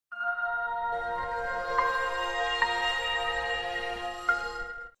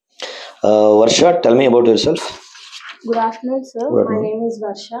Varsha, tell me about yourself. Good afternoon, sir. Good My afternoon. name is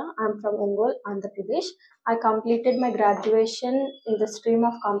Varsha. I'm from Ongole, Andhra Pradesh. I completed my graduation in the stream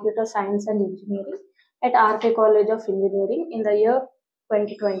of Computer Science and Engineering at RK College of Engineering in the year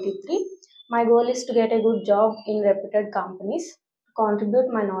 2023. My goal is to get a good job in reputed companies, contribute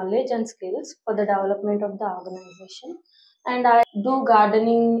my knowledge and skills for the development of the organization. And I do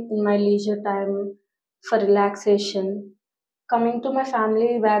gardening in my leisure time for relaxation. Coming to my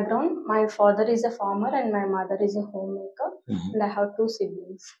family background, my father is a farmer and my mother is a homemaker, and I have two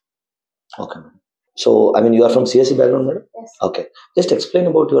siblings. Okay, madam. So, you are from CSE background, madam? Yes. Okay. Just explain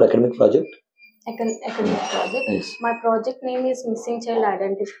about your academic project. Academic project. Yes. My project name is Missing Child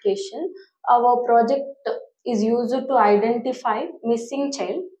Identification. Our project is used to identify missing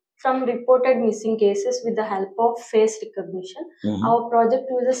child from reported missing cases with the help of face recognition. Our project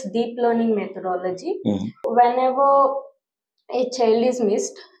uses deep learning methodology. Whenever a child is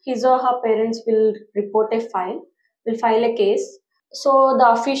missed, his or her parents will report a will file a case. So the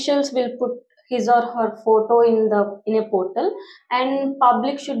officials will put his or her photo in a portal, and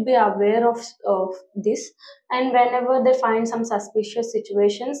public should be aware of this. And whenever they find some suspicious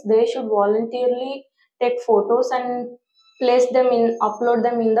situations, they should voluntarily take photos and upload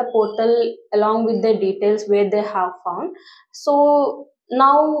them in the portal along with the details where they have found. So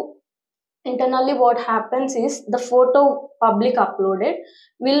now internally what happens is the photo public uploaded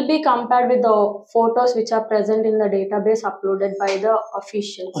will be compared with the photos which are present in the database uploaded by the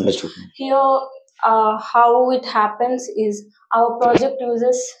officials. Understood. Here how it happens is our project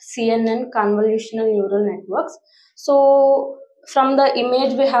uses CNN, convolutional neural networks. So from the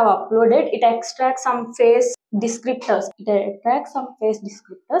image we have uploaded, it extracts some face descriptors. It extracts some face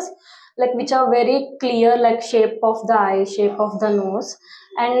descriptors like which are very clear, like shape of the eye, shape of the nose,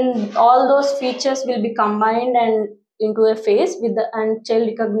 and all those features will be combined and into a face with the and child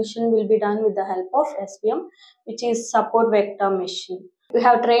recognition will be done with the help of SVM, which is support vector machine. We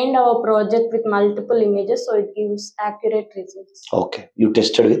have trained our project with multiple images, so it gives accurate results. Okay. You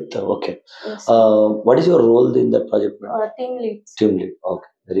tested with, okay. Yes. What is your role in that project, madam? Team leads. Team lead. Okay.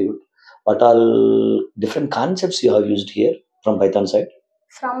 Very good. What all different concepts you have used here from Python side?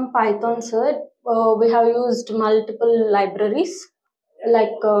 From Python, sir, we have used multiple libraries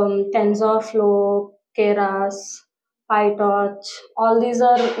like TensorFlow, Keras, PyTorch. All these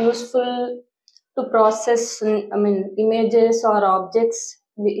are useful to process, images or objects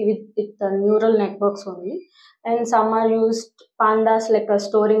with the neural networks only. And some are used pandas like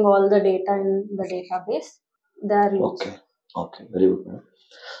storing all the data in the database. They are used. Okay. Okay. Very good, madam.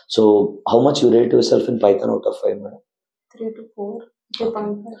 So, how much you rate yourself in Python out of 5, madam? 3 to 4,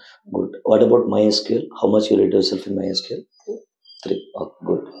 3.5. Good. What about MySQL? How much you rate yourself in MySQL? 3. 3. Oh,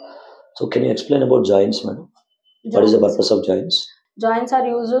 good. So, can you explain about joins, madam? What is the purpose of joins? Joins are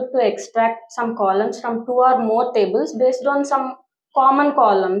used to extract some columns from two or more tables based on some common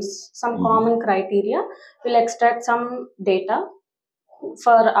columns, some common criteria. We'll extract some data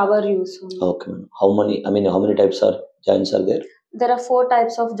for our use. Okay. How many types of joins are there? There are 4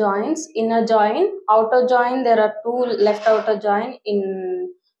 types of joins. Inner join, outer join, there are 2 left outer join, in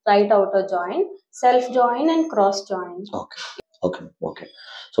right outer join, self join and cross join. Okay.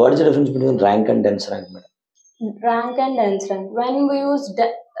 So, what is the difference between rank and dense rank, madam? Rank and dense rank. When we use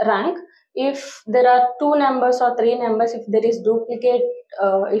rank, if there are 2 numbers or 3 numbers, if there is duplicate,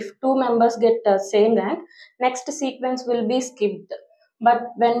 if 2 members get same rank, next sequence will be skipped. But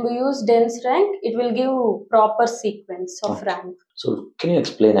when we use dense rank, it will give proper sequence of rank. So, can you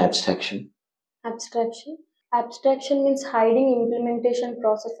explain abstraction? Abstraction means hiding implementation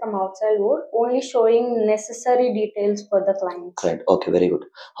process from outside world, only showing necessary details for the client. Correct. Okay, very good.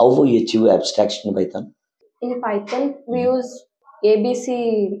 How will you achieve abstraction in Python? In Python, we use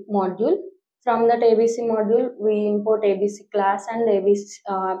ABC module. From that ABC module, we import ABC class and ABC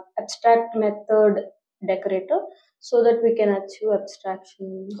abstract method decorator so that we can achieve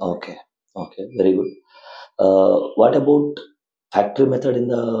abstraction. Okay, very good. What about factory method in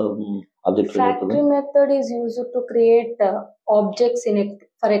the object Factory method is used to create objects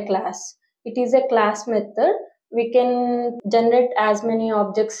for a class. It is a class method. We can generate as many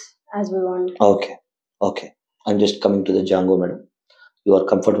objects as we want. Okay. I'm just coming to the Django, madam. You are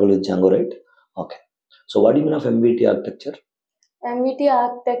comfortable with Django, right? Okay. So, what do you mean of MVT architecture? MVT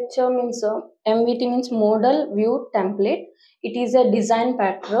architecture means MVT means model view template. It is a design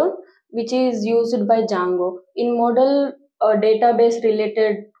pattern which is used by Django. In model, database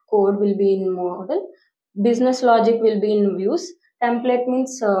related code will be in model. Business logic will be in views. Template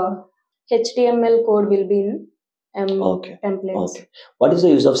means HTML code will be in templates. Okay. What is the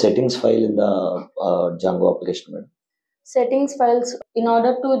use of settings file in the Django application, madam? Settings files, in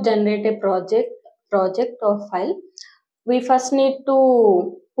order to generate a project or file, we first need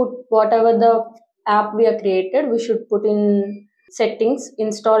to put whatever the app we have created, we should put in settings,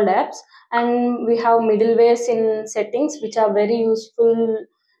 installed apps, and we have middlewares in settings which are very useful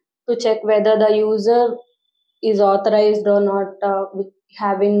to check whether the user is authorized or not, with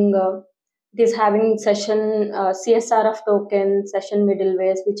having it is having session CSRF token, session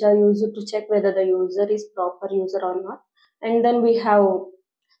middlewares, which are used to check whether the user is proper user or not. And then we have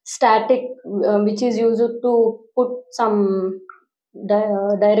static, which is used to put some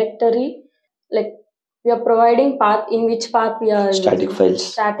directory, like we are providing path, in which path we are Static using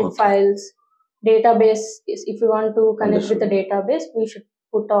files. static Okay. files. Database is, if we want to connect with the database, we should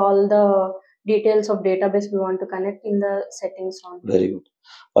put all the details of database we want to connect in the settings on. Very good.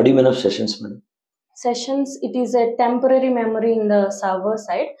 What do you mean of sessions, madam? Sessions, it is a temporary memory in the server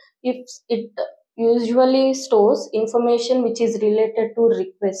side. If it usually stores information which is related to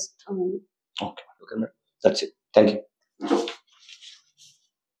request only. Okay, madam. That's it. Thank you.